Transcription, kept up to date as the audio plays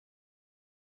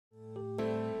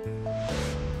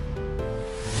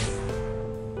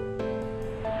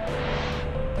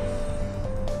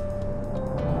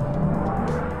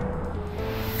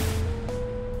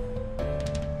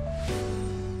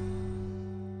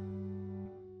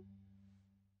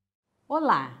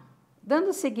Olá!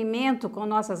 Dando seguimento com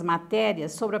nossas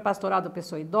matérias sobre a Pastoral da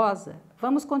Pessoa Idosa,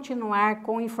 vamos continuar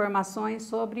com informações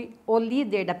sobre o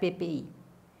líder da PPI.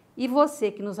 E você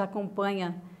que nos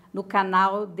acompanha no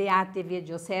canal DA-TV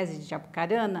Diocese de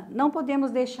Apucarana, não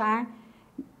podemos deixar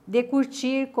de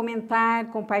curtir, comentar,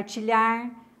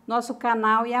 compartilhar nosso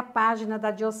canal e a página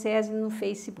da Diocese no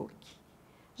Facebook.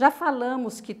 Já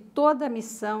falamos que toda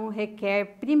missão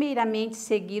requer primeiramente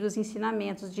seguir os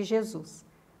ensinamentos de Jesus,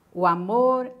 o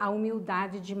amor, a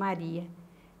humildade de Maria,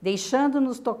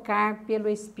 deixando-nos tocar pelo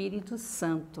Espírito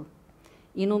Santo,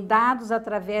 inundados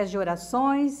através de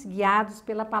orações, guiados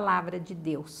pela palavra de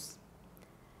Deus.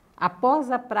 Após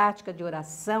a prática de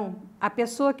oração, a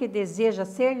pessoa que deseja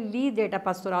ser líder da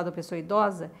Pastoral da Pessoa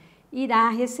Idosa irá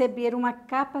receber uma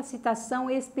capacitação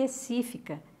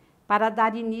específica para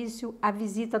dar início à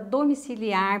visita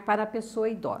domiciliar para a pessoa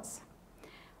idosa.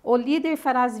 O líder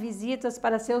fará as visitas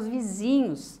para seus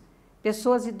vizinhos,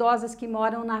 pessoas idosas que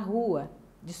moram na rua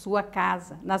de sua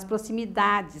casa, nas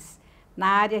proximidades, na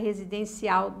área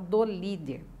residencial do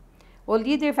líder. O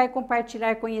líder vai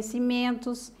compartilhar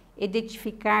conhecimentos,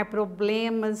 identificar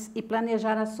problemas e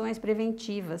planejar ações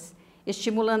preventivas,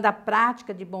 estimulando a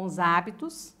prática de bons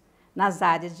hábitos nas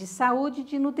áreas de saúde e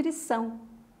de nutrição,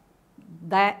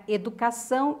 da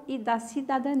educação e da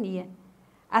cidadania.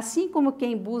 Assim como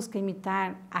quem busca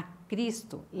imitar a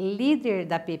Cristo, líder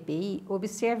da PPI,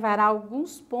 observará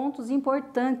alguns pontos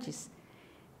importantes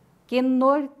que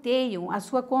norteiam a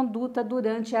sua conduta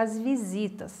durante as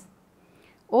visitas.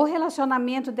 O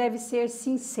relacionamento deve ser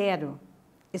sincero,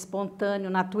 espontâneo,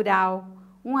 natural,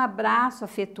 um abraço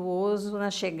afetuoso na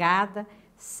chegada,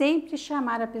 sempre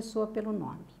chamar a pessoa pelo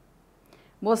nome.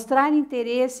 Mostrar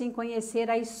interesse em conhecer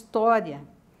a história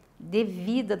de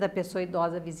vida da pessoa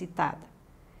idosa visitada.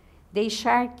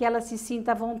 Deixar que ela se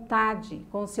sinta à vontade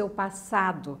com o seu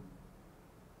passado.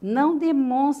 Não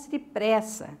demonstre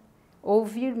pressa,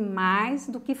 ouvir mais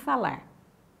do que falar.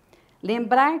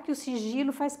 Lembrar que o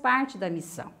sigilo faz parte da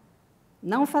missão.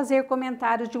 Não fazer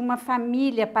comentários de uma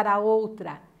família para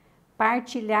outra.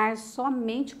 Partilhar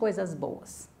somente coisas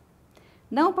boas.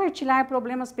 Não partilhar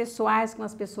problemas pessoais com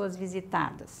as pessoas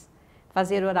visitadas.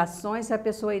 Fazer orações se a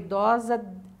pessoa idosa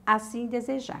assim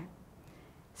desejar.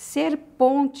 Ser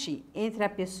ponte entre a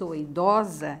pessoa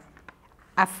idosa,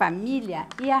 a família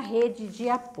e a rede de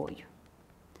apoio.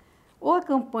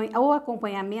 O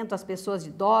acompanhamento às pessoas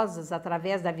idosas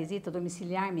através da visita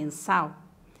domiciliar mensal,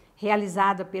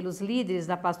 realizada pelos líderes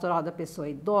da Pastoral da Pessoa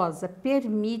Idosa,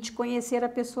 permite conhecer a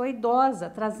pessoa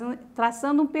idosa,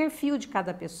 traçando um perfil de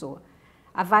cada pessoa,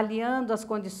 avaliando as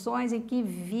condições em que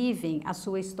vivem a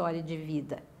sua história de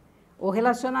vida. O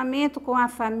relacionamento com a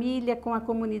família, com a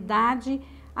comunidade,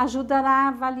 ajudará a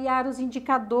avaliar os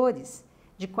indicadores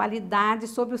de qualidade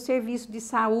sobre o serviço de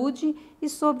saúde e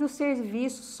sobre os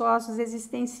serviços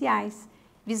socioexistenciais,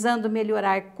 visando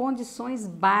melhorar condições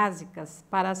básicas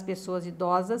para as pessoas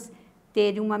idosas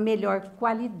terem uma melhor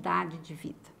qualidade de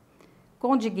vida,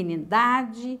 com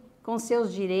dignidade, com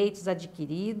seus direitos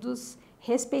adquiridos,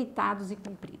 respeitados e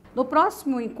cumpridos. No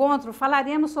próximo encontro,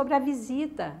 falaremos sobre a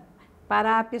visita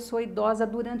para a pessoa idosa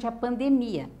durante a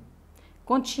pandemia.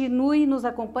 Continue nos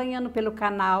acompanhando pelo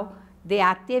canal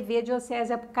DA-TV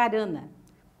Diocese Apucarana.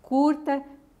 Curta,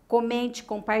 comente,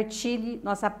 compartilhe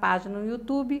nossa página no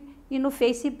YouTube e no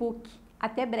Facebook.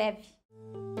 Até breve!